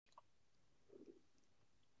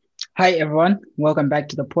Hi, everyone. Welcome back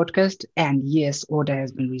to the podcast. And yes, order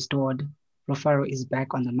has been restored. Rufaro is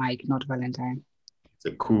back on the mic, not Valentine. It's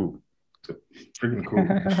a cool. It's a freaking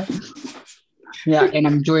cool. Yeah, and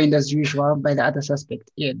I'm joined as usual by the other suspect,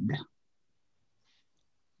 Ed.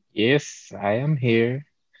 Yes, I am here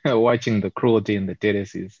watching the cruelty in the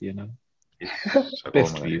terraces. Oh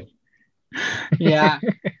Best my view. God. Yeah,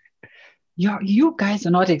 you guys are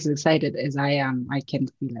not as excited as I am. I can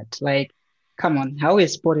feel it. Like, come on, how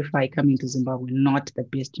is Spotify coming to Zimbabwe not the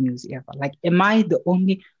best news ever? Like, am I the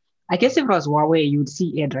only? I guess if it was Huawei, you'd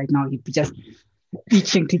see Ed right now. He'd be just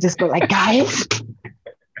itching to just go like, guys,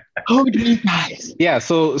 hold me, guys. Yeah,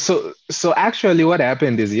 so actually what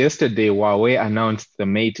happened is yesterday Huawei announced the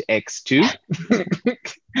Mate X2.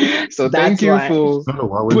 So thank That's you why. for It's not a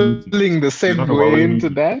Huawei meeting. pulling the It's not a segue Huawei into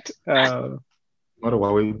meeting. that. Not a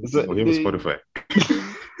Huawei So meeting. We're here with Spotify.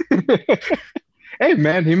 Hey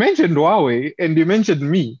man, he mentioned Huawei and he mentioned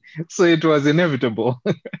me, so it was inevitable.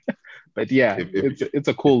 But yeah, If if it's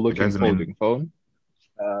a if cool the looking guys folding phone.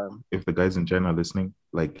 Um, if the guys in China are listening,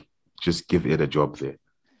 like just give Ed a job there.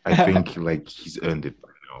 I think like he's earned it,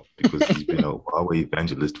 because he's been a Huawei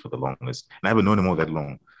evangelist for the longest. And I haven't known him all that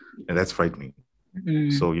long. And that's frightening.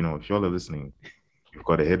 Mm, So, if y'all are listening, you've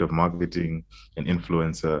got a head of marketing, an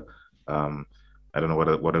influencer. Um, I don't know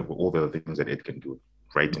what all the other things that Ed can do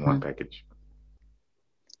right in one mhm. package.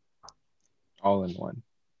 all in one.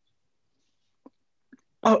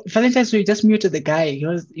 Oh, Valentine's, we just muted the guy. He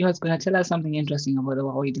was gonna tell us something interesting about the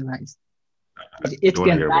Huawei device. It, I it don't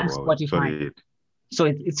want to can hear about run Huawei. Spotify, Sorry, Ed. so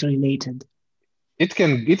it's related. It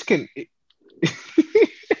can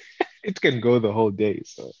it can go the whole day.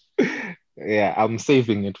 So yeah, I'm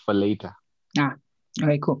saving it for later. Ah,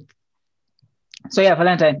 okay, cool. So yeah,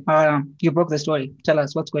 Valentine, you broke the story. Tell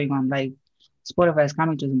us what's going on. Like, Spotify is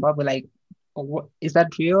coming to Zimbabwe. Like, what, is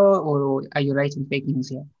that real or are you writing fake news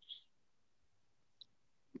here?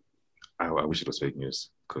 I wish it was fake news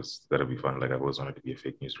because that'd be fun. Like, I always wanted to be a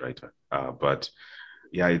fake news writer. But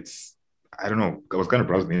yeah, I don't know. I was kind of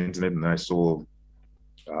browsing the internet and I saw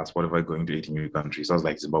Spotify going to 80 new countries. I was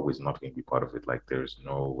like, Zimbabwe is not going to be part of it. Like, there's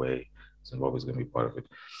no way Zimbabwe is going to be part of it.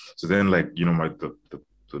 So then, like,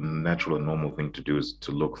 the natural and normal thing to do is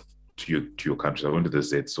to look to your countries. I went to the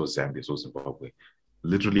Z, saw Zambia, saw Zimbabwe.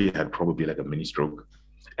 Literally had probably like a mini stroke,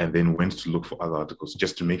 and then went to look for other articles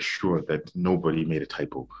just to make sure that nobody made a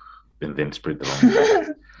typo, and then spread the wrong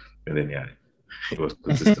news. And then yeah, it was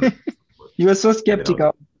consistent. You were so And then I was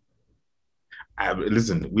skeptical. like,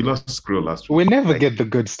 listen, we lost Skrill last We week. never Like, get the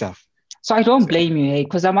good stuff. So I don't blame you, hey,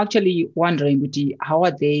 because I'm actually wondering, Guti, how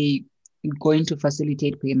are they going to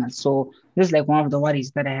facilitate payments? So this is like one of the worries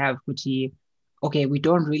that I have, Guti. Okay, we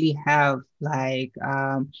don't really have like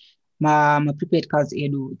my prepaid cards,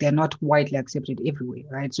 Edu, they're not widely accepted everywhere,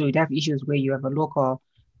 right? So you'd have issues where you have a local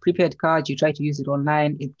prepaid card, you try to use it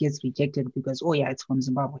online, it gets rejected because, oh yeah, it's from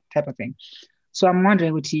Zimbabwe type of thing. So I'm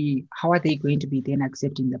wondering, Guti, how are they going to be then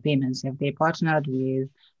accepting the payments? Have they partnered with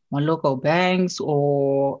more local banks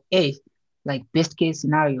or, hey, like best case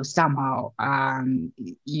scenario, somehow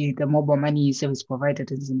the mobile money service provided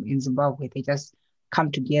in Zimbabwe, they just come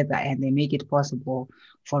together and they make it possible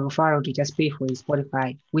for Rufaro to just pay for his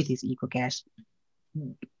Spotify with his EcoCash.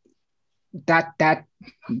 That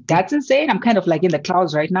that's insane. I'm kind of like in the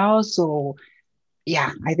clouds right now. So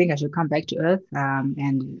yeah, I think I should come back to earth.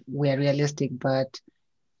 And we're realistic, but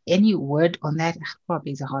any word on that?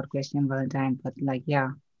 Probably is a hard question, Valentine, but like,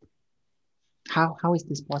 yeah, how is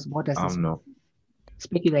this possible? What does this mean? no.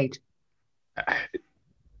 Speculate. I,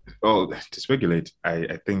 oh, to speculate,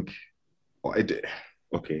 I think, oh,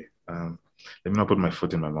 okay. Let me not put my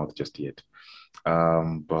foot in my mouth just yet.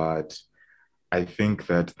 But I think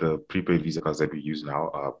that the prepaid Visa cards that we use now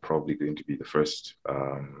are probably going to be the first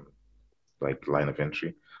like line of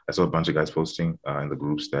entry. I saw a bunch of guys posting in the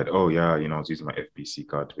groups that, oh yeah, I was using my FBC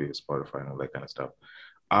card to pay for Spotify and all that kind of stuff.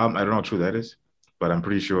 I don't know how true that is, but I'm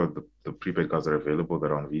pretty sure the prepaid cards that are available that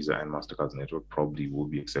are on Visa and Mastercard's network probably will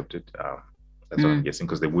be accepted. That's what I'm Mm. guessing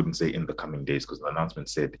because they wouldn't say in the coming days because the announcement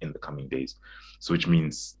said in the coming days, so which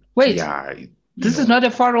means Wait, yeah, this is not a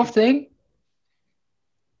far off thing.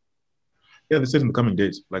 yeah, they said in the coming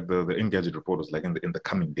days. Like the Engadget report was like in the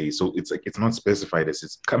coming days, so it's like it's not specified as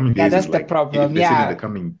it's coming Yeah, days. that's Is the like if problem. they said in Yeah, the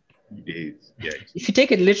coming days, yeah. if you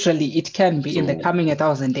take it literally, it can be in the So coming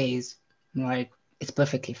 1,000 days. Like, it's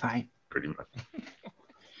perfectly fine. pretty much,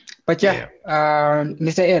 But yeah, yeah.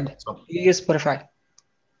 Mr. Ed, So you use Spotify.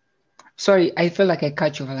 Sorry, I feel like I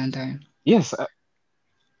cut you, Valentine. Yes,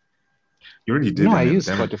 you already did, no, I and then use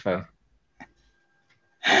damn it, Spotify.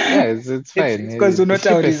 Yeah, it's It's fine. because The Unota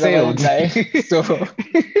ship has is a sailed. Valentine. So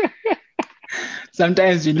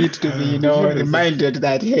Sometimes you need to be, Did you reminded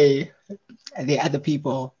that, hey, the other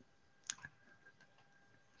people.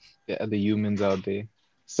 The other humans out there.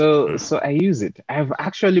 So I use it. I've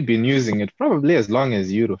actually been using it probably as long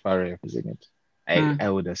as you, Rufara, are using it. I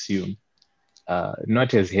would assume.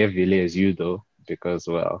 Not as heavily as you though, because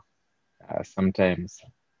well, sometimes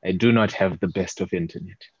I do not have the best of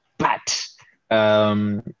internet. But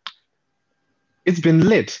um, it's been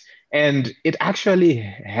lit, and it actually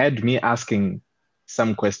had me asking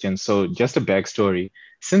some questions. So just a backstory: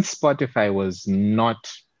 since Spotify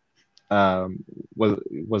um,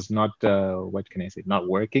 was not what can I say, not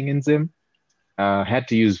working in Zim, had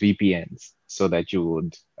to use VPNs so that you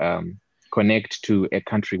would connect to a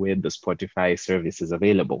country where the Spotify service is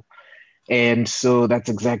available. And so that's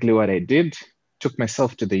exactly what I did. Took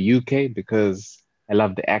myself to the UK because I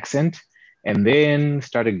love the accent, and then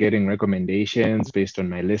started getting recommendations based on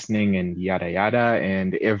my listening and yada yada.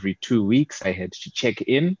 And every 2 weeks, I had to check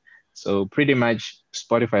in. So pretty much,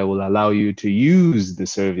 Spotify will allow you to use the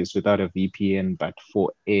service without a VPN, but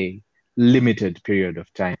for a limited period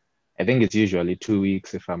of time. I think it's usually 2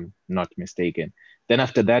 weeks, if I'm not mistaken. Then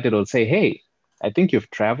after that, it'll say, "Hey, I think you've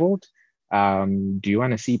traveled. Do you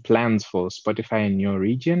want to see plans for Spotify in your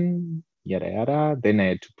region?" Yada yada. Then I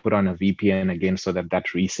had to put on a VPN again so that that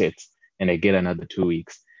resets and I get another 2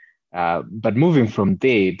 weeks. But moving from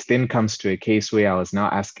there, it then comes to a case where I was now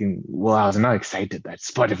asking, well, I was now excited that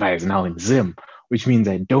Spotify is now in Zim, which means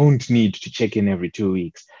I don't need to check in every 2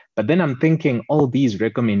 weeks. But then I'm thinking all these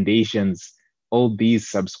recommendations, all these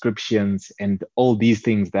subscriptions, and all these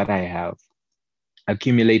things that I have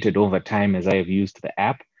accumulated over time as I have used the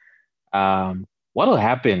app. What will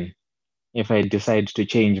happen if I decide to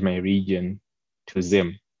change my region to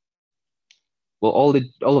Zim? Will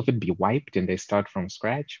all of it be wiped and they start from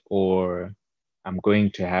scratch, or I'm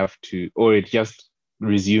going to have to, or it just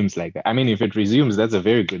resumes like that? I mean, if it resumes, that's a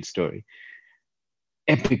very good story,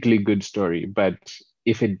 epically good story. But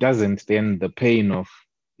if it doesn't, then the pain of,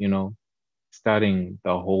 you know, starting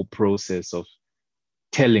the whole process of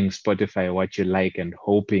telling Spotify what you like and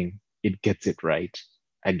hoping it gets it right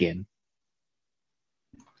again.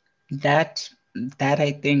 That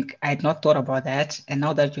I think I had not thought about that. And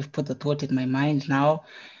now that you've put the thought in my mind now,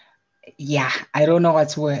 yeah, I don't know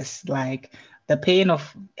what's worse. Like the pain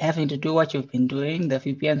of having to do what you've been doing, the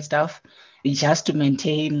VPN stuff, just to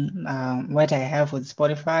maintain what I have with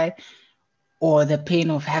Spotify, or the pain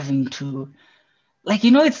of having to, like,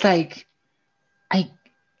 it's like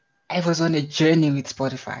I was on a journey with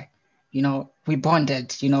Spotify. We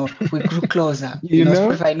bonded, we grew closer. You know?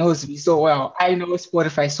 Spotify knows me so well. I know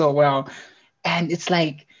Spotify so well. And it's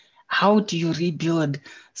like, how do you rebuild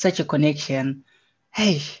such a connection?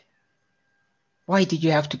 Hey, why did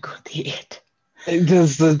you have to go there?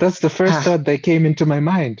 That's the first thought that came into my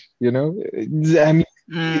mind, you know? I mean,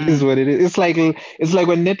 it is what it is. It's like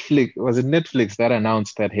when Netflix that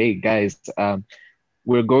announced that, hey guys,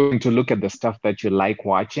 we're going to look at the stuff that you like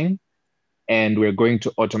watching, and we're going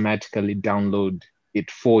to automatically download it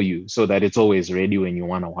for you so that it's always ready when you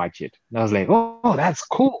want to watch it. And I was like, oh, that's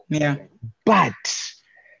cool. Yeah. But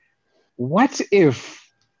what if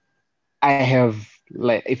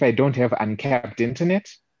if I don't have uncapped internet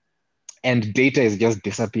and data is just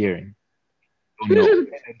disappearing? I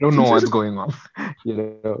don't know what's going on.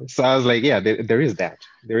 So I was like, yeah, there is that.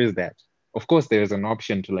 There is that. Of course, there's an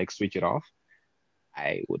option to like switch it off,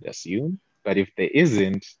 I would assume. But if there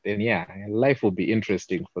isn't, then yeah, life will be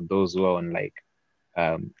interesting for those who are on like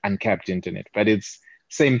uncapped internet. But it's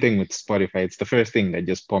same thing with Spotify. It's the first thing that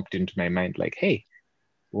just popped into my mind. Like, hey,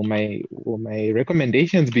 will my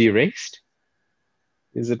recommendations be erased?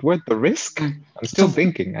 Is it worth the risk? I'm still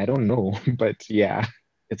thinking. I don't know, but yeah,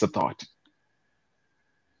 it's a thought.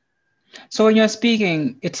 So when you're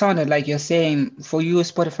speaking, it sounded like you're saying for you,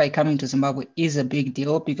 Spotify coming to Zimbabwe is a big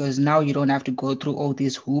deal because now you don't have to go through all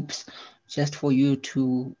these hoops just for you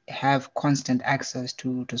to have constant access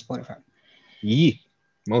to Spotify. Yeah,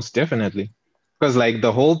 most definitely. Because like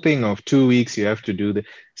the whole thing of 2 weeks, you have to do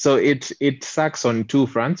so it sucks on two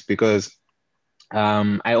fronts because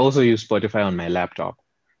I also use Spotify on my laptop.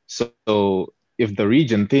 So if the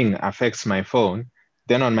region thing affects my phone,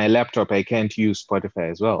 then on my laptop I can't use Spotify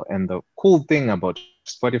as well. And the cool thing about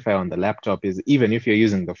Spotify on the laptop is even if you're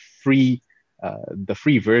using the free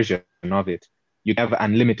version of it, you have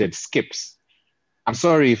unlimited skips. I'm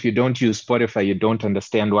sorry if you don't use Spotify, you don't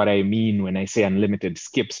understand what I mean when I say unlimited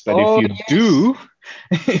skips. But if you do,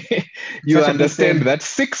 you understand that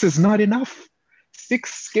 6 is not enough.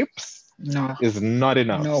 6 skips is not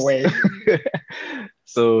enough. No way.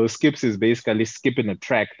 So skips is basically skipping a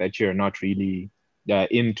track that you're not really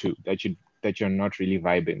into, that you're not really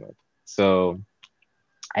vibing with. So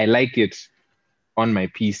I like it on my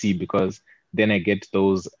PC because then I get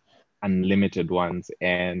those unlimited ones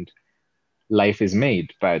and life is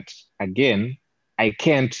made. But again, I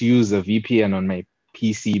can't use a VPN on my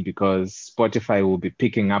PC because Spotify will be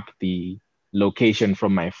picking up the location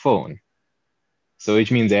from my phone. So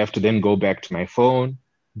which means I have to then go back to my phone,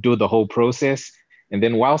 do the whole process. And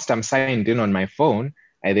then whilst I'm signed in on my phone,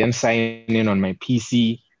 I then sign in on my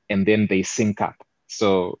PC and then they sync up.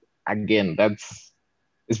 So again,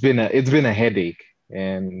 it's been a headache.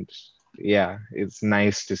 And yeah, it's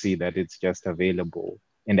nice to see that it's just available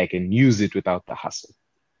and I can use it without the hassle.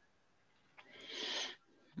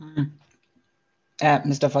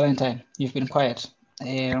 Mr. Valentine, you've been quiet.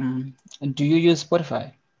 Do you use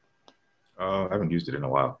Spotify? I haven't used it in a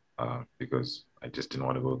while because I just didn't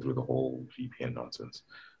want to go through the whole VPN nonsense.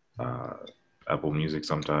 Apple Music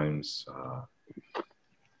sometimes,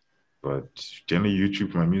 but generally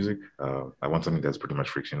YouTube for my music. I want something that's pretty much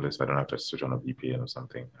frictionless. I don't have to switch on a VPN or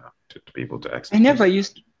something to be able to access. I never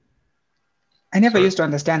used Sorry. to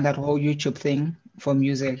understand that whole YouTube thing for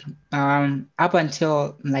music. Up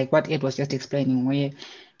until like what Ed was just explaining, where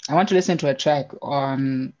I want to listen to a track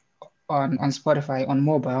on Spotify on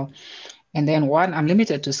mobile. And then one, I'm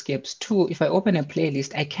limited to skips. Two, if I open a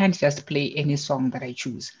playlist, I can't just play any song that I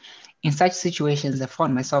choose. In such situations, I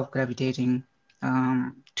found myself gravitating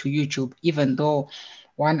to YouTube, even though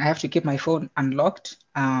one, I have to keep my phone unlocked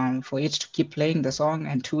for it to keep playing the song,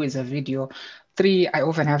 and two, is a video. Three, I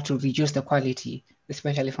often have to reduce the quality,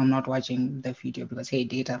 especially if I'm not watching the video because, hey,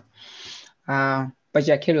 data. But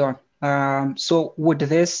yeah, carry on. So would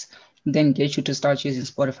this then get you to start using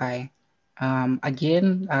Spotify?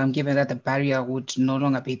 Again, given that the barrier would no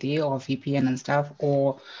longer be there or VPN and stuff,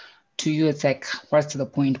 or to you, it's like, what's the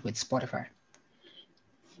point with Spotify?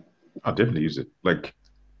 I'll definitely use it. Like,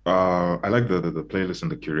 I like the playlist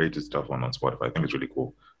and the curated stuff on Spotify. I think it's really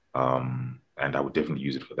cool. And I would definitely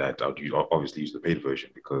use it for that. I would obviously use the paid version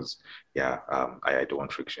because, yeah, I don't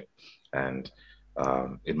want friction. And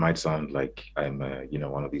it might sound like I'm,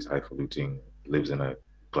 one of these highfalutin lives in a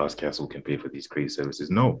glass castle can pay for these crazy services.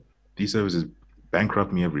 No, these services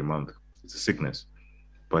bankrupt me every month. It's a sickness.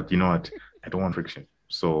 But you know what? I don't want friction,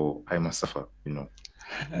 so I must suffer.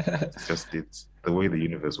 It's the way the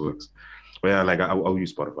universe works. But yeah, like I'll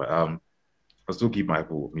use Spotify. I'll still keep my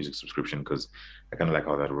Apple Music subscription because I kind of like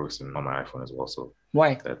how that works on my iPhone as well. So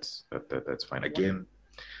why? That's fine. Again,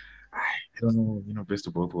 I don't know. Best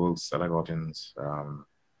of both worlds. I like options.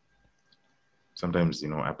 Sometimes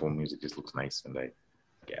Apple Music just looks nice, and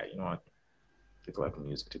yeah, you know what? Let's go Apple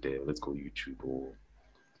Music today. Let's go YouTube or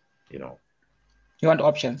You want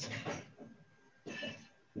options?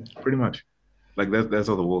 Pretty much. Like that's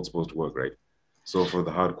how the world's supposed to work, right? So for the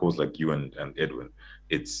hardcores like you and Edwin,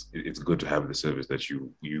 it's good to have the service that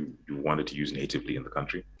you wanted to use natively in the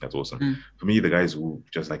country. That's awesome. For me, the guys who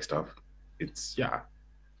just like stuff, it's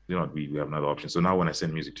we have another option. So now when I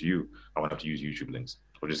send music to you, I won't have to use YouTube links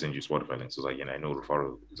or just send you Spotify links. So I know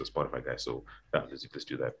Rufaro is a Spotify guy, so let's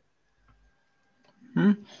do that.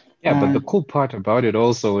 Yeah, but the cool part about it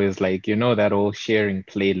also is like that whole sharing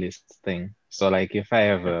playlist thing. So like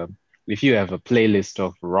if you have a playlist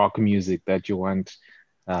of rock music that you want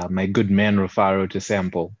my good man Rufaro to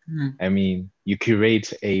sample, I mean, you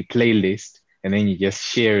curate a playlist and then you just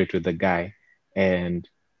share it with the guy, and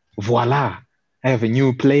voila, I have a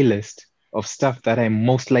new playlist of stuff that I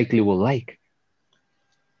most likely will like.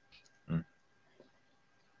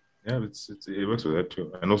 Yeah, it works with that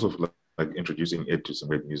too, and also for like introducing Ed to some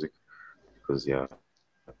great music, because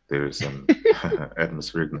there is some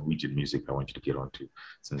atmospheric Norwegian music I want you to get onto,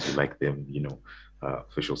 since you like them,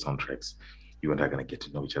 official soundtracks. You and I are gonna get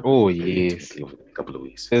to know each other. Oh yes, over a couple of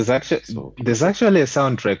weeks. There's actually a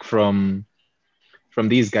soundtrack from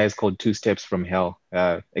these guys called Two Steps from Hell.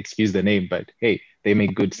 Excuse the name, but hey, they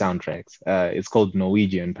make good soundtracks. It's called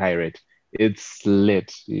Norwegian Pirate. It's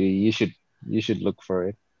lit. You should look for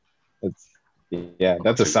it. That's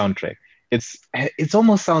a soundtrack. It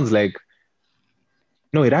almost sounds like,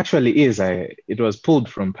 no, it actually is. It was pulled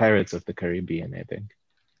from Pirates of the Caribbean, I think.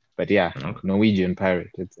 But yeah, okay. Norwegian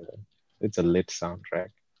Pirate. It's a lit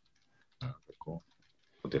soundtrack. Okay, cool.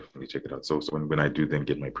 I'll definitely check it out. So when I do then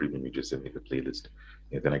get my premium, you just send me the playlist.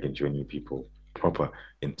 Yeah, then I can join you people proper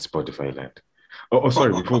in Spotify land. Oh,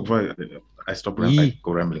 sorry. Before I stop I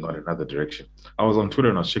go rambling on another direction. I was on Twitter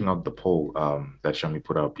and I was checking out the poll that Shami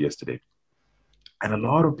put up yesterday. And a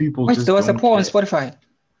lot of people there was a poll on Spotify.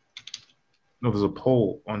 No, there's a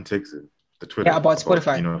poll on Texas, the Twitter. Yeah, about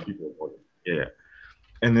Spotify. People voting. Yeah.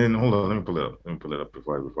 And then hold on, let me pull it up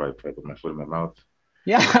before I put my foot in my mouth.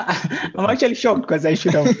 Yeah, I'm actually shocked because I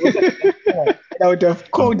should have voted before. And I would have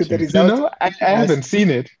called the results. I haven't seen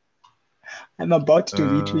it. I'm about to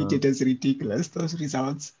retweet it as ridiculous, those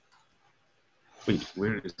results. Wait,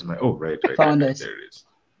 where is my... Oh, right. Found it. There it is.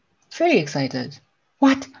 Very excited.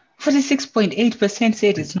 What? 46.8%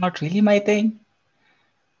 said it's not really my thing.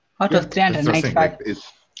 Out of 395.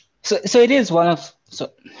 So it is one of...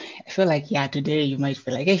 So I feel like, today you might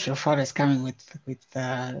feel like, hey, Shofar is coming with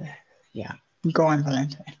go on,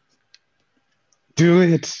 Valentine. Do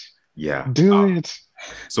it. Yeah. Do it.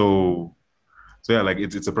 So yeah, like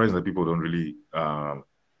it's surprising that people don't really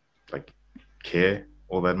like care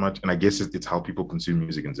all that much. And I guess it's how people consume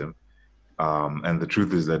music in Zim. And the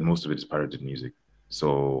truth is that most of it is pirated music.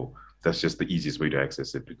 So that's just the easiest way to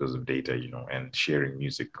access it because of data, and sharing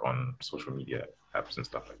music on social media apps and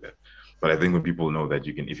stuff like that. But I think when people know that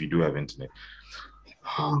you can, if you do have internet,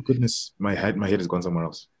 oh goodness, my head has gone somewhere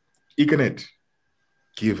else. Econet,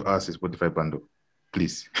 give us a Spotify bundle,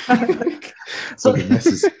 please. So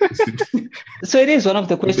it is one of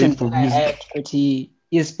the questions that I had,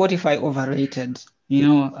 is Spotify overrated?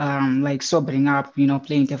 Like sobering up,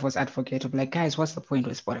 playing devil's advocate of like, guys, what's the point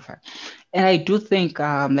with Spotify? And I do think,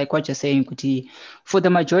 like what you're saying, Kuti, for the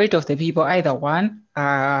majority of the people, either one,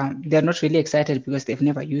 they're not really excited because they've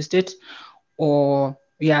never used it, or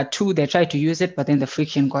two, they tried to use it, but then the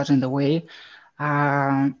friction got in the way.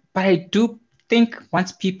 But I do think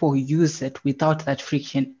once people use it without that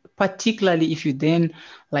friction, particularly if you then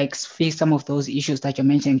like face some of those issues that you're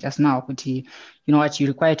mentioning just now, Kuti, you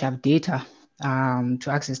require to have data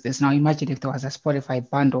to access this. Now, imagine if there was a Spotify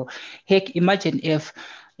bundle. Heck, imagine if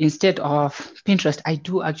instead of Pinterest, I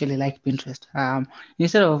do actually like Pinterest.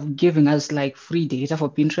 Instead of giving us like free data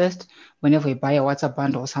for Pinterest, whenever we buy a WhatsApp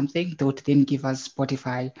bundle or something, they would then give us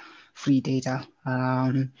Spotify free data.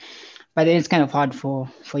 But then it's kind of hard for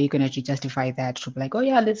you to actually justify that to be like, oh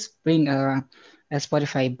yeah, let's bring a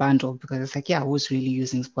Spotify bundle, because it's like, who's really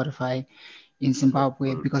using Spotify in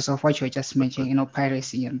Zimbabwe because of what you were just mentioning,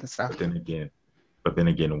 piracy and the stuff. But then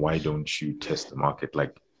again, why don't you test the market?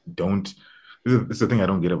 Like, this is the thing I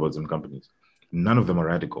don't get about Zim companies. None of them are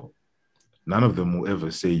radical. None of them will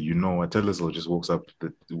ever say, a Telesol just walks up,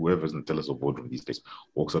 whoever's in the Telesol boardroom these days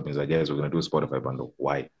walks up and says, guys, we're going to do a Spotify bundle.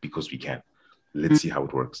 Why? Because we can. Let's see how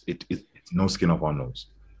it works. It's no skin off our nose.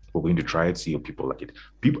 We're going to try it, see if people like it.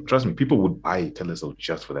 Trust me, people would buy Telesol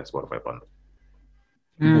just for that Spotify bundle.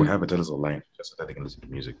 People would have a Telesol line just so that they can listen to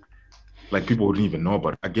music. Like, people wouldn't even know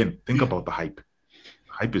about it. Again, think about the hype.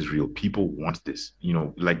 Hype is real. People want this.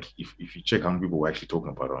 Like if you check how many people were actually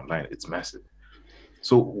talking about it online, it's massive.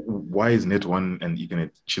 So why is Net1 and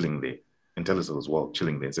Econet chilling there, and Telesol as well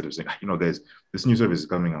chilling there, instead of saying, guys, this new service is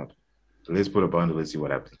coming out. Let's put a bundle. Let's see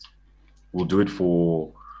what happens. We'll do it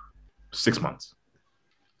for 6 months.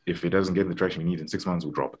 If it doesn't get the traction we need in 6 months,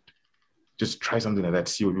 we'll drop it. Just try something like that.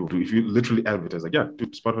 See what people do. If you literally advertise like,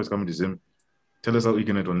 dude, Spotify's coming to Zim. Tell us how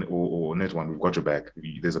Econet or Net1, we've got your back.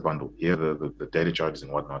 There's a bundle. Here, the data charges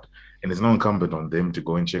and whatnot. And it's not incumbent on them to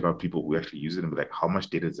go and check out people who actually use it and be like, how much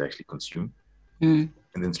data does it actually consume? And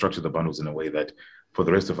then structure the bundles in a way that for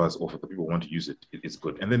the rest of us or for the people who want to use it, it's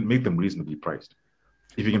good. And then make them reasonably priced.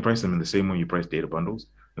 If you can price them in the same way you price data bundles,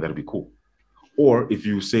 then that'll be cool. Or if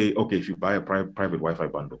you say, okay, if you buy a private Wi-Fi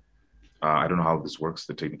bundle, I don't know how this works,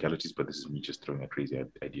 the technicalities, but this is me just throwing a crazy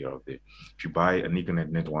idea out there. If you buy an Econet,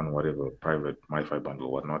 Net1, whatever, private Wi-Fi bundle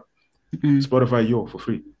or whatnot, Spotify for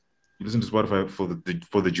free. You listen to Spotify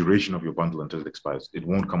for the duration of your bundle until it expires. It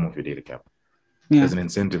won't come off your data cap. As an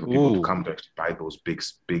incentive for people to come to actually buy those big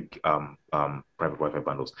private Wi-Fi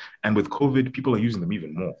bundles. And with COVID, people are using them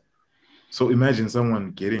even more. So imagine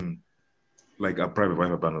someone getting like a private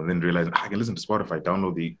Wi-Fi bundle and then realizing, I can listen to Spotify,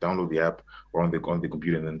 download the app or on the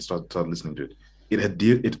computer and then start listening to it. It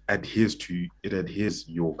adheres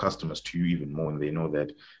your customers to you even more, and they know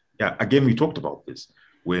that. Again, we talked about this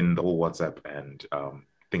when the whole WhatsApp and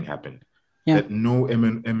thing happened. That no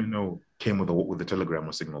MNO came with a Telegram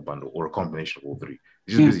or Signal bundle or a combination of all three.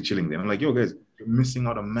 They're just busy chilling there. I'm like, yo guys, you're missing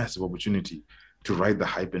out a massive opportunity to ride the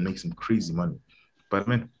hype and make some crazy money. But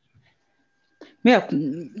man. Yeah,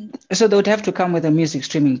 so they would have to come with a music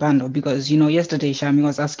streaming bundle, because yesterday Shami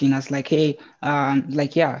was asking us like, hey, aren't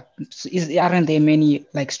there many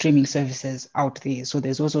like streaming services out there? So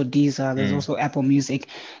there's also Deezer, there's also Apple Music.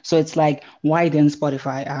 So it's like, why then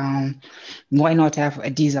Spotify? Why not have a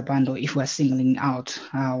Deezer bundle if we're singling out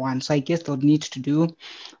one? So I guess they would need to do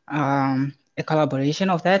a collaboration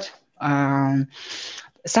of that.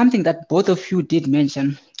 Something that both of you did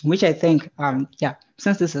mention, which I think,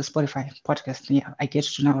 since this is a Spotify podcast, I get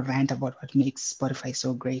to now rant about what makes Spotify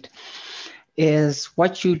so great, is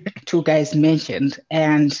what you two guys mentioned.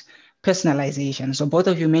 And personalization. So both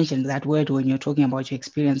of you mentioned that word when you're talking about your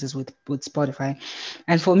experiences with Spotify.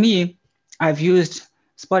 And for me, I've used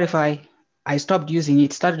Spotify. I stopped using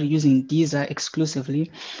it, started using Deezer exclusively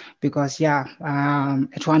because at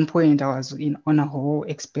one point I was on a whole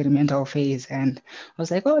experimental phase and I was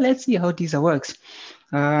like, oh, let's see how Deezer works.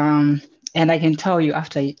 And I can tell you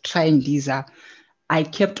after trying Deezer, I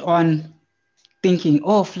kept on thinking,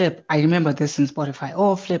 oh, flip, I remember this in Spotify.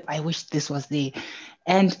 Oh, flip, I wish this was there.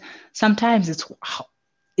 And sometimes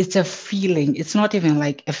it's a feeling. It's not even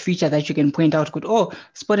like a feature that you can point out. Good, oh,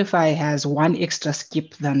 Spotify has one extra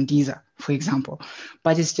skip than Deezer, for example.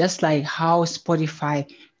 But it's just like how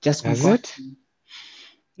Spotify just Does got. it?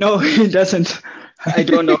 No, it doesn't. I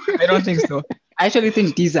don't know. I don't think so. I actually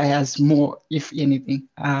think Deezer has more, if anything.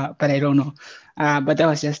 But I don't know. But that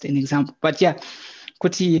was just an example. But yeah,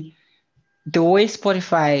 Kuti, the way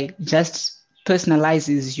Spotify just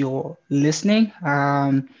personalizes your listening.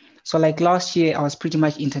 So like last year, I was pretty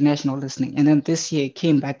much international listening, and then this year it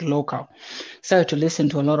came back local. Started to listen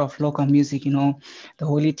to a lot of local music, the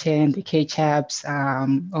Holy Ten, the K-Chaps,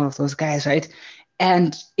 all of those guys, right?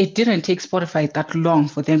 And it didn't take Spotify that long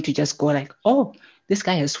for them to just go like, oh, this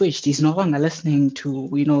guy has switched. He's no longer listening to,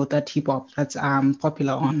 that hip hop that's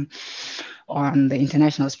popular on the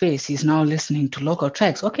international space. He's now listening to local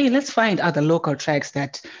tracks. Okay, let's find other local tracks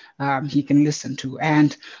that he can listen to.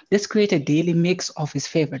 And let's create a daily mix of his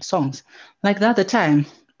favorite songs. Like the other time,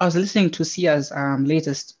 I was listening to Sia's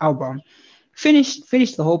latest album, finished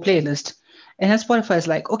the whole playlist. And then Spotify is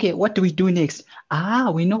like, okay, what do we do next?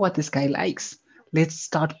 We know what this guy likes. Let's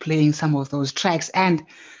start playing some of those tracks. And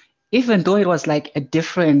even though it was like a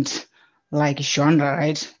different like genre,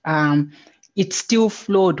 right? It still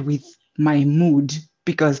flowed with my mood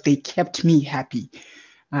because they kept me happy,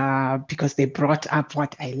 because they brought up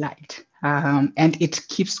what I liked. And it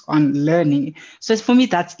keeps on learning. So for me,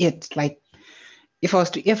 that's it. Like if I was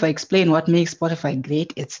to ever explain what makes Spotify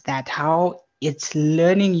great, it's that how it's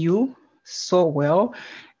learning you so well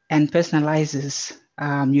and personalizes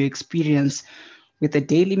your experience with the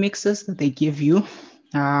daily mixes that they give you,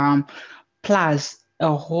 plus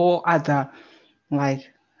a whole other like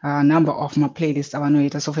number of my playlists I know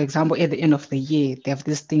it. So for example, at the end of the year, they have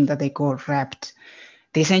this thing that they call Wrapped.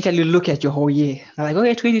 They essentially look at your whole year. They're like,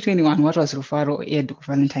 okay, 2021, what was Rufaro, Ed,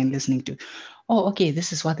 Valentine listening to? Oh, okay,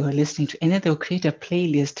 this is what they were listening to. And then they'll create a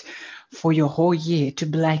playlist for your whole year to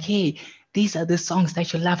be like, hey, these are the songs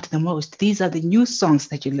that you loved the most. These are the new songs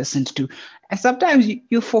that you listened to. And sometimes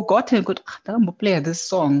you've forgotten, good, I'm gonna play this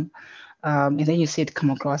song. And then you see it come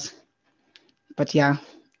across. But yeah,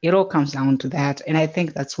 it all comes down to that. And I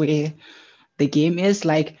think that's where the game is.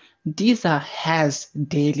 Like Deezer has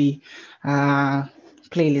daily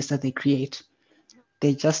playlists that they create.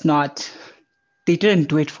 They didn't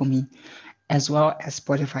do it for me as well as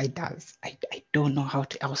Spotify does. I don't know how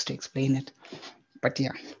else to explain it. But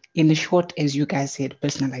yeah, in the short, as you guys said,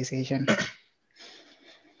 personalization.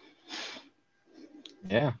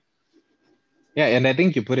 Yeah. Yeah, and I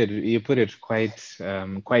think you put it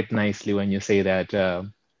quite nicely when you say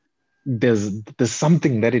that there's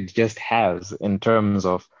something that it just has in terms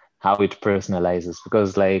of how it personalizes,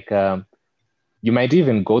 because like you might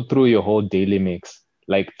even go through your whole daily mix,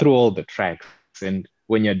 like through all the tracks, and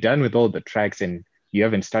when you're done with all the tracks and you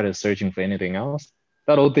haven't started searching for anything else,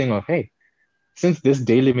 that whole thing of, hey, since this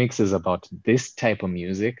daily mix is about this type of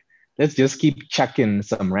music, let's just keep chucking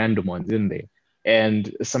some random ones in there.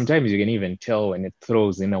 And sometimes you can even tell when it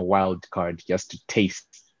throws in a wild card just to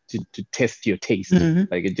test your taste. Mm-hmm.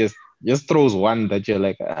 Like it just throws one that you're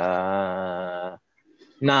like,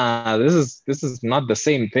 nah, this is not the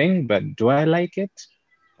same thing, but do I like it?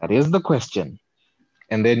 That is the question.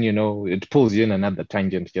 And then it pulls you in another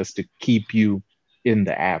tangent just to keep you in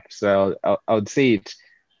the app. So I would say it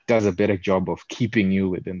does a better job of keeping you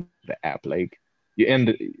within the app. Like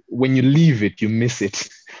when you leave it, you miss it.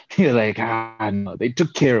 You're like, no, they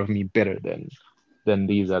took care of me better than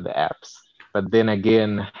these other apps. But then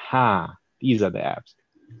again, these are the apps.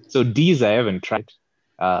 So these I haven't tried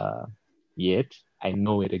yet. I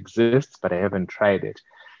know it exists, but I haven't tried it.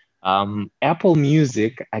 Apple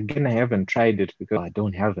Music, again, I haven't tried it because I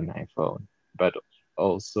don't have an iPhone. But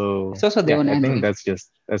also, It's also there on I think Android.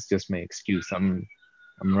 that's just my excuse. I'm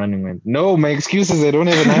running with no. My excuse is I don't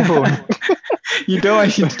have an iPhone. You don't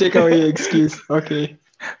want you to take away your excuse. Okay,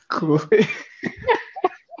 cool.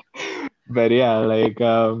 But yeah, like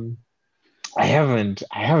I haven't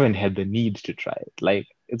had the need to try it. Like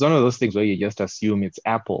it's one of those things where you just assume it's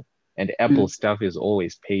Apple, and Apple stuff is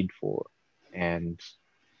always paid for, and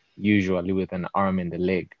usually with an arm and a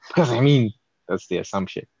leg. Because I mean, that's the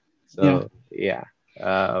assumption. So yeah.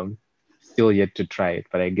 still yet to try it,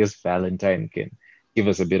 but I guess Valentine can give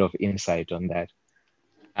us a bit of insight on that.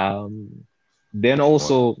 Then What?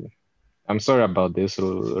 also, I'm sorry about this,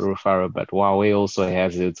 Rufaro, but Huawei also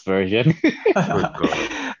has its version. Good God.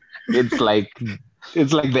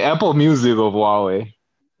 It's like the Apple Music of Huawei.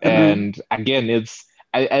 Mhm. And again,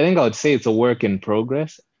 I think I would say it's a work in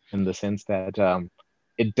progress in the sense that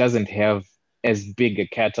it doesn't have as big a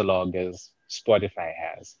catalog as Spotify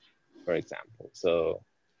has, for example. So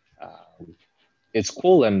um, it's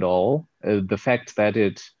cool and all. The fact that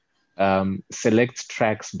it selects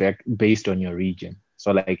tracks based on your region.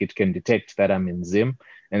 So like it can detect that I'm in Zim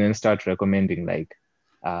and then start recommending like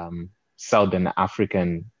Southern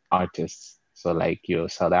African artists. So like your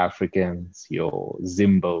South Africans, your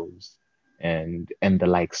Zimbos, and the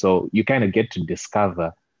like. So you kind of get to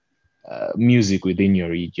discover music within your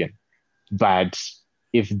region. But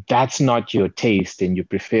if that's not your taste and you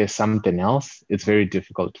prefer something else, it's very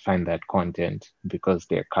difficult to find that content because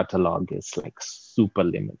their catalog is like super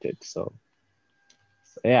limited. So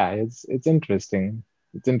yeah, it's interesting.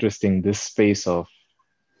 It's interesting this space of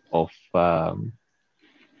um,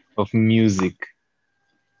 of music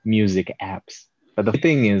apps. But the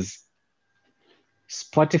thing is,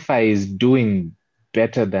 Spotify is doing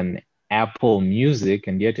better than Apple Music,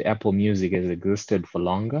 and yet Apple Music has existed for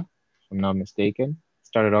longer, if I'm not mistaken.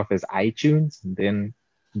 Started off as iTunes, and then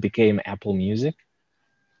became Apple Music.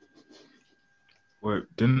 Well,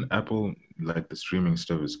 didn't Apple like the streaming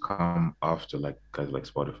service come after like guys like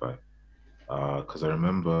Spotify? Because I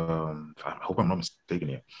remember, I hope I'm not mistaken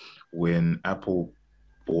here, when Apple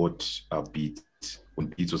bought Beats, when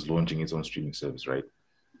Beats was launching its own streaming service, right?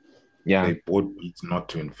 Yeah. They bought Beats not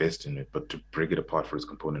to invest in it, but to break it apart for its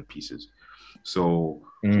component pieces. So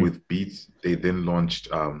Mm. with Beats, they then launched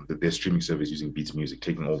their streaming service using Beats Music,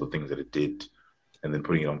 taking all the things that it did and then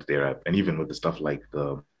putting it onto their app. And even with the stuff like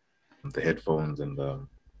the headphones and the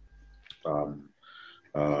um,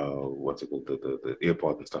 what's it called, the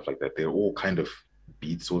AirPods and stuff like that, they're all kind of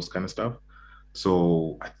beat source kind of stuff.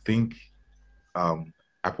 So I think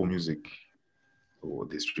Apple Music or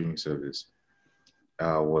the streaming service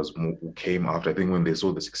came after, I think, when they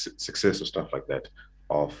saw the success of stuff like that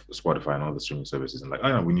of Spotify and all the streaming services, and like, oh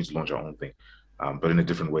yeah, we need to launch our own thing, but in a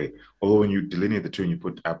different way. Although when you delineate the two and you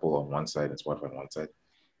put Apple on one side and Spotify on one side,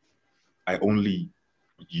 I only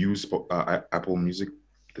use Apple Music,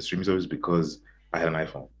 the streaming service, because I had an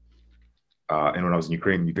iPhone. And when I was in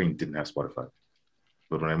Ukraine, Ukraine didn't have Spotify.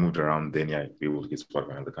 But when I moved around, then yeah, I'd be able to get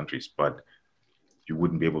Spotify in other countries. But you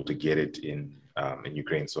wouldn't be able to get it in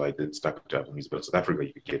Ukraine. So I did stuck to Apple Music. But in South Africa,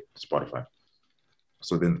 you could get Spotify.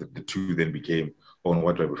 So then the two then became, oh, no,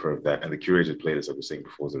 what do I prefer of that? And the curated playlist, I was saying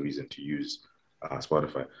before, is a reason to use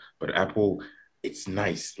Spotify. But Apple, it's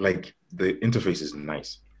nice. Like the interface is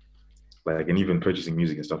nice. Like, and even purchasing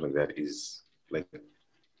music and stuff like that is like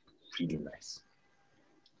really nice.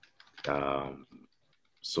 Um,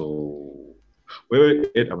 so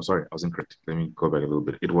I'm sorry, I was incorrect. Let me go back a little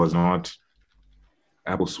bit. It was not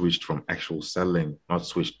Apple switched from actual selling, not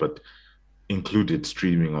switched, but included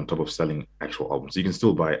streaming on top of selling actual albums. So you can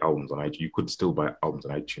still buy albums on iTunes. You could still buy albums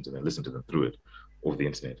on iTunes and then listen to them through it over the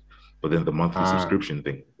internet. But then the monthly subscription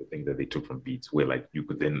thing, the thing that they took from Beats, where like you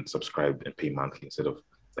could then subscribe and pay monthly instead of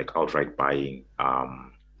like outright buying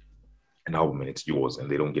an album and it's yours and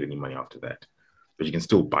they don't get any money after that. But you can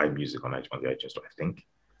still buy music on the iTunes store, I think,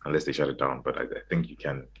 unless they shut it down. But I think you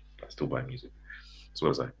can still buy music. So what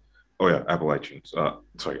was I? Oh yeah, Apple iTunes.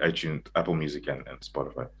 Sorry, iTunes, Apple Music, and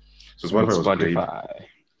Spotify. So Spotify was great. Spotify.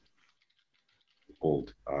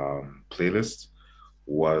 Called playlist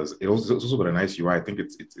was it's also got a nice UI. I think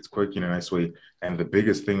it's quirky in a nice way. And the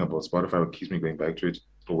biggest thing about Spotify, what keeps me going back to it,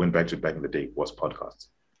 or went back to it back in the day, was podcasts.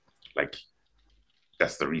 Like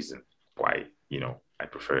that's the reason why I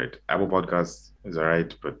prefer it. Apple Podcasts is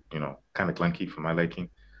alright, but kind of clunky for my liking.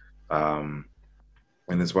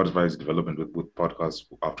 And then Spotify's development with podcasts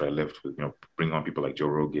after I left, with bringing on people like Joe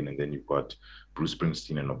Rogan, and then you've got Bruce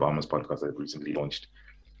Springsteen and Obama's podcast that recently launched.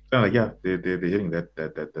 So like they're hitting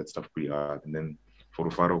that stuff pretty hard. And then for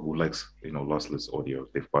Rufaro, who likes lossless audio,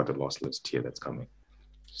 they've got the lossless tier that's coming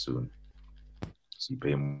soon. So you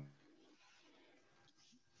pay more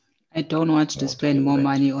I don't want to spend more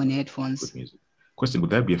money on headphones. good music. Question: would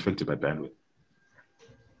that be affected by bandwidth?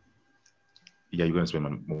 Yeah, you're gonna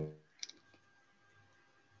spend more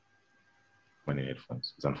money on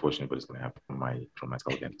headphones. It's unfortunate, but it's gonna happen from my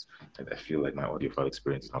skull again. I feel like my audiophile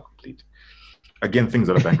experience is not complete. Again, things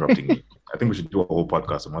that are bankrupting me. I think we should do a whole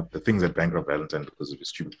podcast on what the things that bankrupt Valentine because of his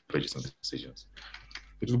stupid purchasing decisions.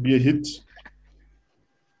 It will be a hit.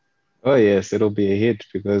 Oh yes, it'll be a hit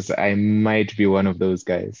because I might be one of those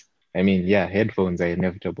guys. I mean, yeah, headphones are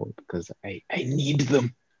inevitable because I need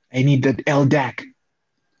them. I need that LDAC.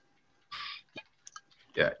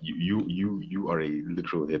 Yeah, you are a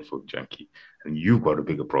literal headphone junkie, and you've got a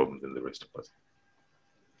bigger problem than the rest of us.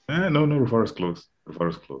 No, Rufara's close.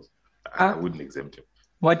 Rufara's close. I Ah, wouldn't exempt him.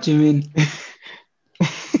 what do you mean?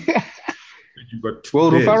 You've got two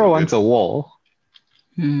Well, pairs Rufaro of wants a headphones.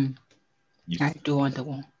 Hmm. You I see, do want a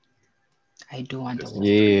wall. I do want a this wall. is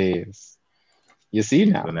crazy. Yes. You see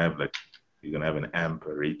You're now. gonna have like you're gonna have an amp,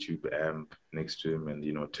 a Ray Tube amp next to him, and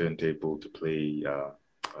a turntable to play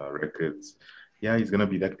records. Yeah, he's gonna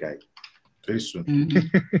be that guy very soon.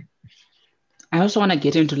 Mm. I also want to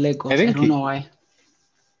get into I Legos. I think, don't know why.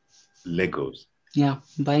 Legos, Yeah,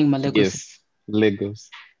 buying my Legos. yes, Legos.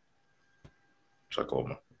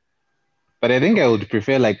 Chakoma. But I think I would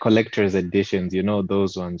prefer like collector's editions,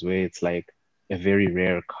 those ones where it's like a very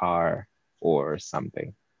rare car or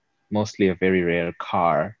something. Mostly a very rare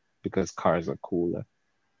car because cars are cooler.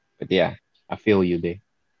 But yeah, I feel you there.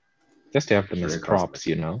 Just to have them as Rare cars. props.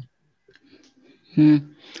 Hmm.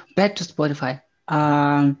 Back to Spotify.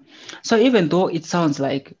 So even though it sounds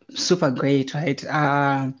like super great, right?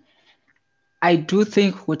 I do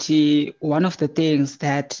think one of the things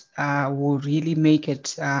that will really make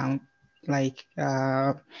it like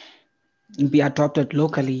be adopted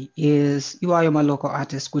locally is you are my local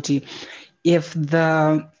artist, Kuti. If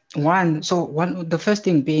the first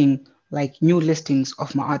thing being like new listings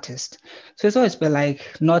of my artist. So it's always been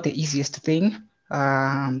like not the easiest thing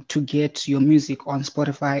to get your music on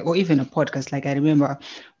Spotify or even a podcast. Like I remember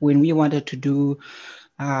when we wanted to do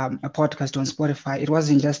a podcast on Spotify, it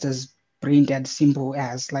wasn't just as brain dead simple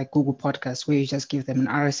as like Google Podcasts, where you just give them an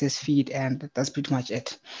RSS feed and that's pretty much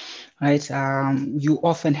it, right? You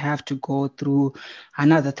often have to go through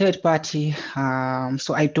another third party.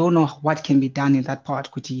 So I don't know what can be done in that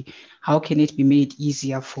part, Kuti. How can it be made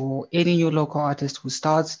easier for any new local artist who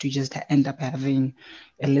starts to just end up having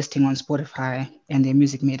a listing on Spotify and their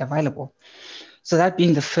music made available? So that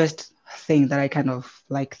being the first thing that I kind of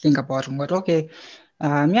like think about and what, okay,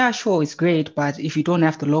 yeah, sure, it's great, but if you don't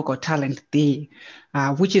have the local talent there,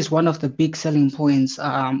 which is one of the big selling points,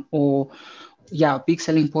 or yeah, big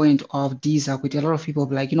selling point of Deezer, with a lot of people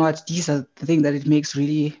be like, you know what, Deezer, the thing that it makes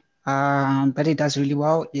really, that it does really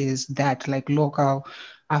well is that like local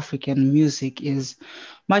African music is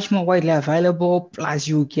much more widely available. Plus,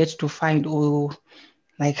 you get to find all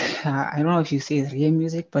like I don't know if you say real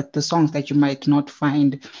music, but the songs that you might not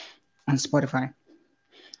find on Spotify.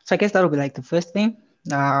 So I guess that would be like the first thing.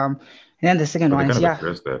 And then the second But they one kind is of yeah.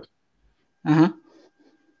 address that. Uh-huh.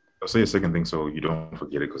 I'll say a second thing so you don't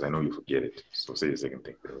forget it because I know you forget it. So say a second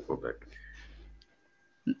thing. Then we'll go back.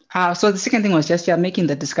 So the second thing was just making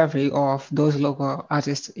the discovery of those local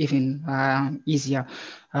artists even easier.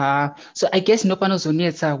 So I guess Nopano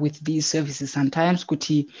Zonetsa with these services sometimes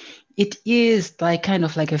Kuti, it is like kind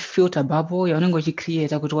of like a filter bubble. You're not going to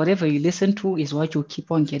create whatever you listen to is what you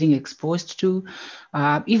keep on getting exposed to.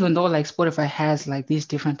 Even though like Spotify has like these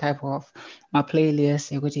different type of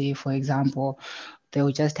playlists, Kuti, for example, they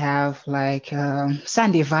will just have like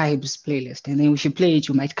Sunday vibes playlist, and then if you play it,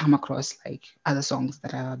 you might come across like other songs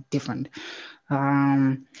that are different.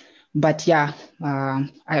 Um, but yeah,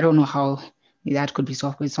 I don't know how that could be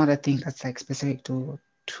solved. It's not a thing that's like specific to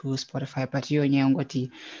Spotify, but you and Nyangoti,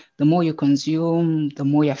 the more you consume, the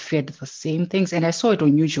more you're fed the same things. And I saw it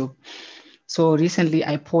on YouTube. So recently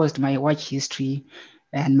I paused my watch history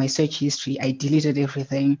and my search history. I deleted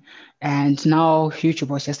everything. And now YouTube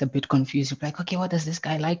was just a bit confused. Like, okay, what does this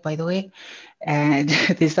guy like, by the way? And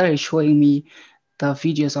they started showing me the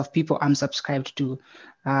videos of people I'm subscribed to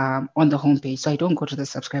on the homepage. So I don't go to the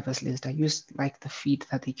subscribers list. I use like the feed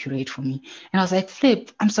that they curate for me. And I was like,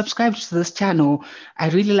 Flip, I'm subscribed to this channel. I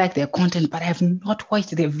really like their content, but I have not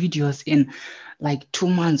watched their videos in like 2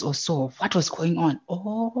 months or so. What was going on?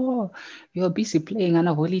 Oh, you're busy playing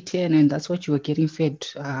Holy 10, and that's what you were getting fed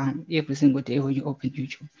every single day when you open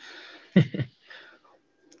YouTube.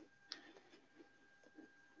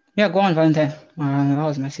 Yeah, go on, Valentine. That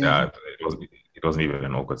was my Yeah, suggestion. it wasn't even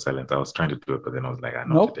an awkward silence. I was trying to do it, but then I was like, I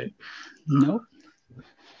know Nope. today. Nope.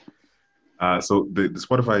 So the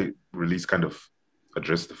Spotify release kind of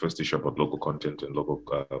addressed the first issue about local content and local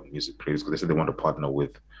music creators because they said they want to partner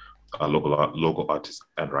with local artists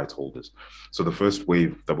and rights holders. So the first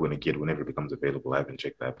wave that we're going to get whenever it becomes available, I haven't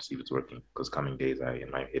checked that to see if it's working because coming days, in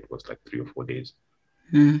my head was like 3 or 4 days.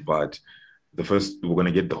 But the first, we're going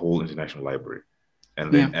to get the whole international library,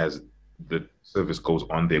 and then as the service goes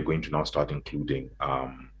on, they're going to now start including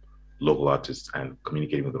local artists and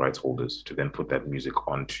communicating with the rights holders to then put that music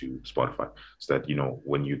onto Spotify, so that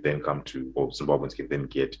when you then come to, or Zimbabweans can then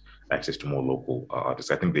get access to more local artists.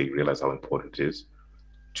 I think they realize how important it is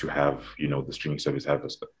to have the streaming service have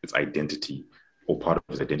its identity, or part of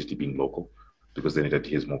its identity being local, because then it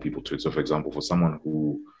adheres more people to it. So, for example, for someone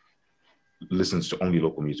who listens to only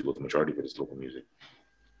local music, or the majority of it is local music,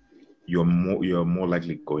 you're more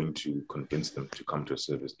likely going to convince them to come to a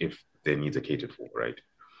service if their needs are catered for, right?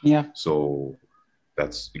 Yeah. So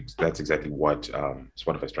that's exactly what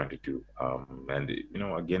Spotify is trying to do. And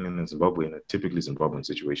again, in Zimbabwe, in a typically Zimbabwean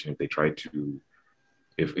situation, if they try to,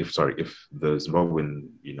 if the Zimbabwean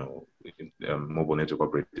mobile network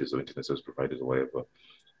operators or internet service providers or whatever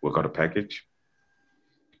work out a package,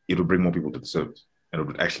 it would bring more people to the service, and it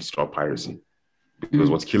would actually stop piracy, because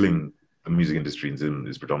what's killing the music industry in Zim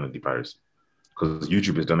is predominantly piracy, because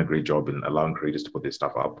YouTube has done a great job in allowing creators to put their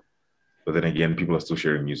stuff up, but then again, people are still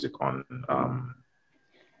sharing music on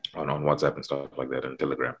WhatsApp and stuff like that, and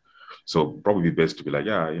Telegram. So probably best to be like,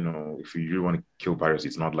 if you really want to kill piracy,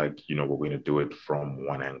 it's not like we're going to do it from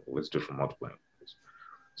one angle. Let's do it from multiple angles.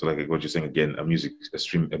 So like what you're saying again, a music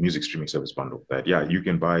streaming service bundle, that you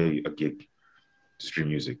can buy a gig to stream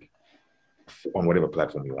music on whatever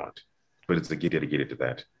platform you want, but it's a gig dedicated to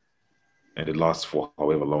that, and it lasts for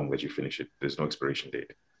however long that you finish it. There's no expiration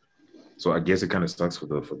date. So I guess it kind of sucks for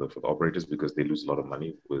the operators, because they lose a lot of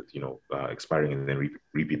money with expiring and then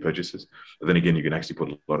repeat purchases. But then again, you can actually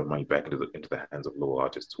put a lot of money back into the hands of local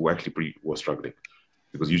artists who actually were struggling,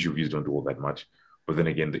 because YouTube views don't do all that much. But then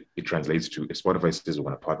again, it translates to, if Spotify says we're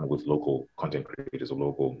going to partner with local content creators or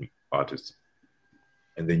local artists,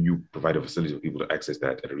 and then you provide a facility for people to access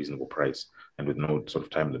that at a reasonable price and with no sort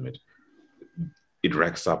of time limit, it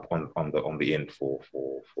racks up on the end for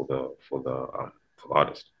the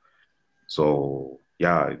artist. So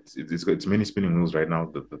it's many spinning wheels right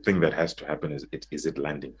now. The thing that has to happen is it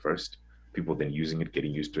landing first, people then using it,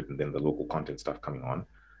 getting used to it, and then the local content stuff coming on,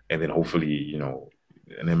 and then hopefully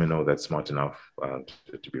an MNO that's smart enough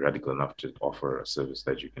to be radical enough to offer a service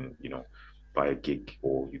that you can buy a gig,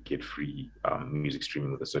 or you get free music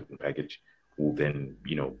streaming with a certain package, will then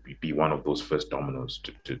be one of those first dominoes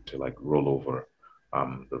to like roll over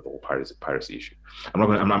the whole piracy issue.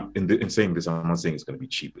 I'm not in saying this, I'm not saying it's going to be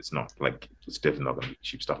cheap. It's not, like, it's definitely not going to be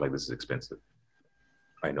cheap. Stuff like this is expensive,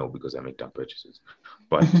 I know, because I make dumb purchases.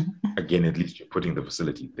 But again, at least you're putting the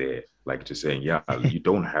facility there, like, to saying, you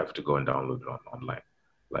don't have to go and download it online.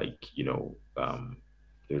 Like,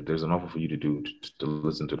 there's an offer for you to do to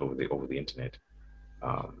listen to it over the internet.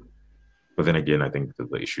 But then again, I think the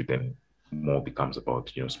issue then more becomes about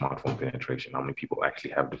smartphone penetration. How many people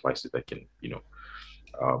actually have devices that can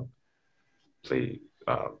play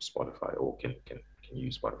Spotify, or can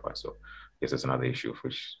use Spotify? So I guess that's another issue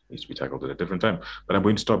which needs to be tackled at a different time. But I'm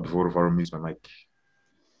going to stop before Rufaro mutes my mic.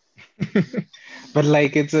 But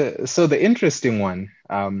like, so the interesting one,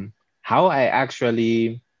 how I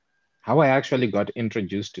actually got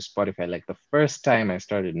introduced to Spotify, like the first time I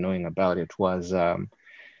started knowing about it was,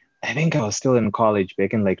 I think I was still in college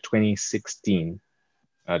back in like 2016,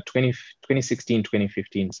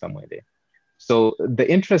 2015, somewhere there. So the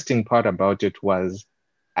interesting part about it was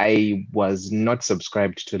I was not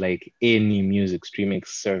subscribed to like any music streaming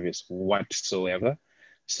service whatsoever.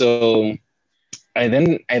 So I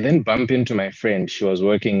then bumped into my friend. She was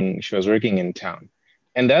working in town.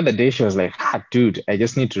 And the other day she was like, dude, I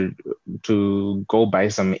just need to go buy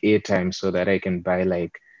some airtime so that I can buy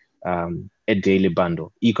like a daily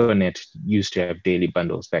bundle. Econet used to have daily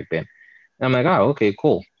bundles back then. And I'm like, okay,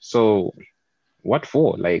 cool. So what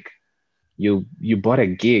for? Like, you bought a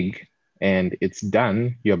gig and it's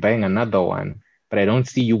done. You're buying another one, but I don't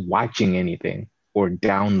see you watching anything or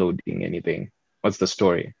downloading anything. What's the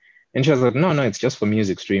story? And she was like, no, it's just for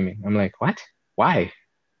music streaming. I'm like, what? Why?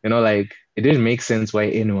 Like, it didn't make sense why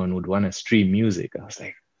anyone would want to stream music. I was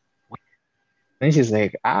like, what? And she's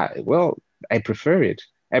like, well, I prefer it.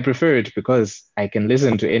 I prefer it because I can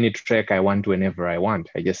listen to any track I want whenever I want.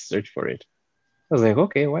 I just search for it. I was like,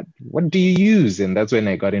 okay, what do you use? And that's when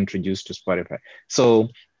I got introduced to Spotify. So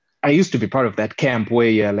I used to be part of that camp where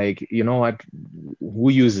you're like, you know what, who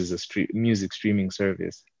uses a music streaming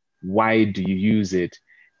service? Why do you use it?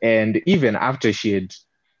 And even after she had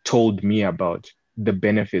told me about the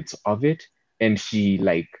benefits of it, and she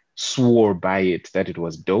like swore by it that it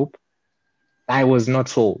was dope, I was not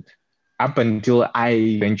sold up until I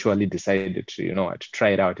eventually decided to try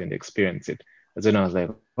it out and experience it. That's when I was like,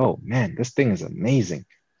 oh man, this thing is amazing.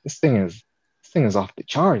 This thing is off the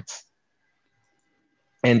charts.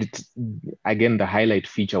 And again, the highlight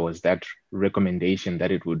feature was that recommendation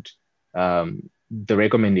that it would the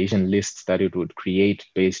recommendation lists that it would create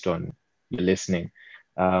based on your listening.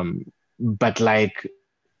 But like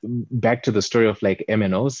back to the story of like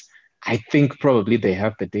MNOs, I think probably they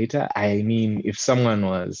have the data. I mean, if someone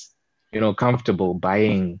was, comfortable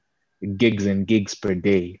buying gigs and gigs per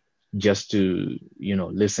day just to,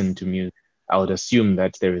 listen to music, I would assume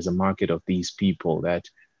that there is a market of these people that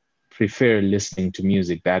prefer listening to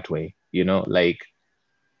music that way. Like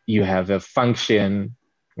you have a function.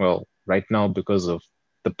 Well, right now, because of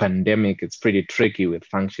the pandemic, it's pretty tricky with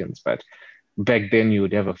functions, but back then you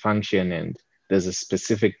would have a function and there's a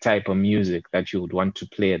specific type of music that you would want to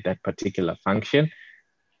play at that particular function.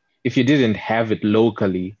 If you didn't have it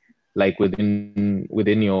locally, like within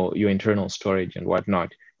your internal storage and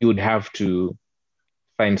whatnot, you would have to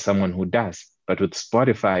find someone who does. But with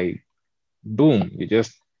Spotify, boom, you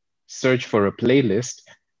just search for a playlist,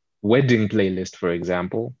 wedding playlist, for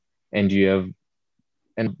example, and you have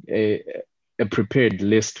a prepared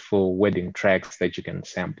list for wedding tracks that you can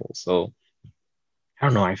sample. So I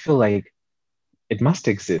don't know, I feel like it must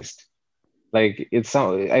exist. Like I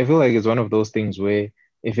feel like it's one of those things where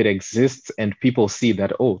if it exists and people see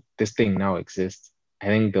that, oh, this thing now exists, I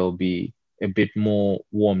think they'll be a bit more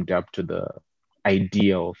warmed up to the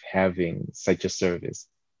idea of having such a service.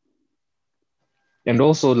 And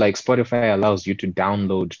also, like, Spotify allows you to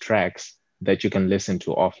download tracks that you can listen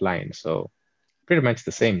to offline. So pretty much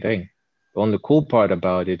the same thing. The only cool part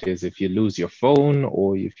about it is if you lose your phone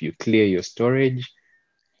or if you clear your storage,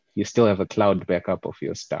 you still have a cloud backup of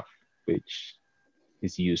your stuff, which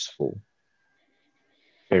is useful.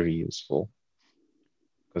 Very useful.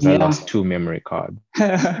 Because I lost 2 memory cards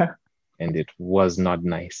and it was not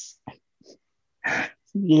nice.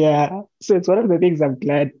 Yeah, so it's one of the things I'm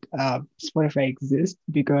glad Spotify exists,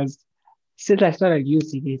 because since I started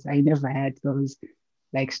using it, I never had those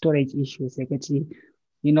like storage issues. Like,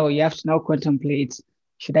 you have to now contemplate,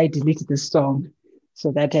 should I delete this song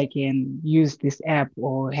so that I can use this app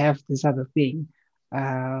or have this other thing,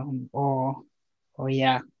 or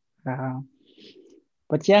yeah,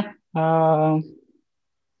 but yeah,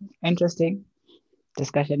 interesting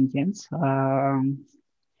discussion, James.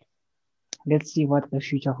 Let's see what the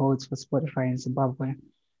future holds for Spotify in Zimbabwe.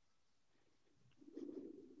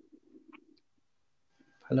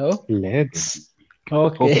 Hello? Let's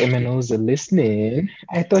Okay. hope MNOs are listening.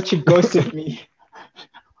 I thought you ghosted me.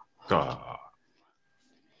 Oh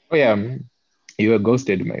yeah, you were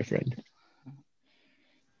ghosted, my friend.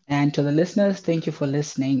 And to the listeners, thank you for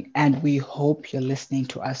listening. And we hope you're listening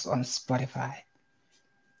to us on Spotify.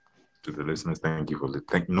 To the listeners, thank you for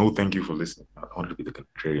thank you for listening. I wanted to be the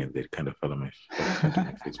contrarian. They kind of fell on my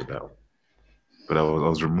face with that one. But I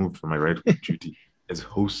was removed from my rightful duty as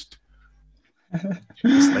host.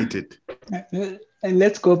 Slighted. And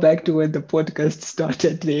let's go back to when the podcast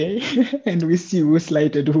started there, and we see who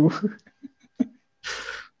slighted who.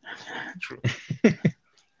 True.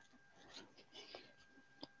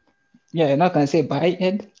 Yeah, you're not gonna say bye,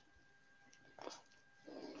 Ed?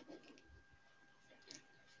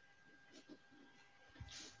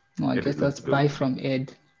 No, I guess that's bye from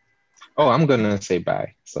Ed. Oh, I'm gonna say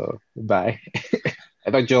bye. So bye.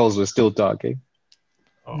 I thought Jules was still talking.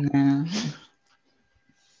 Oh. Nah.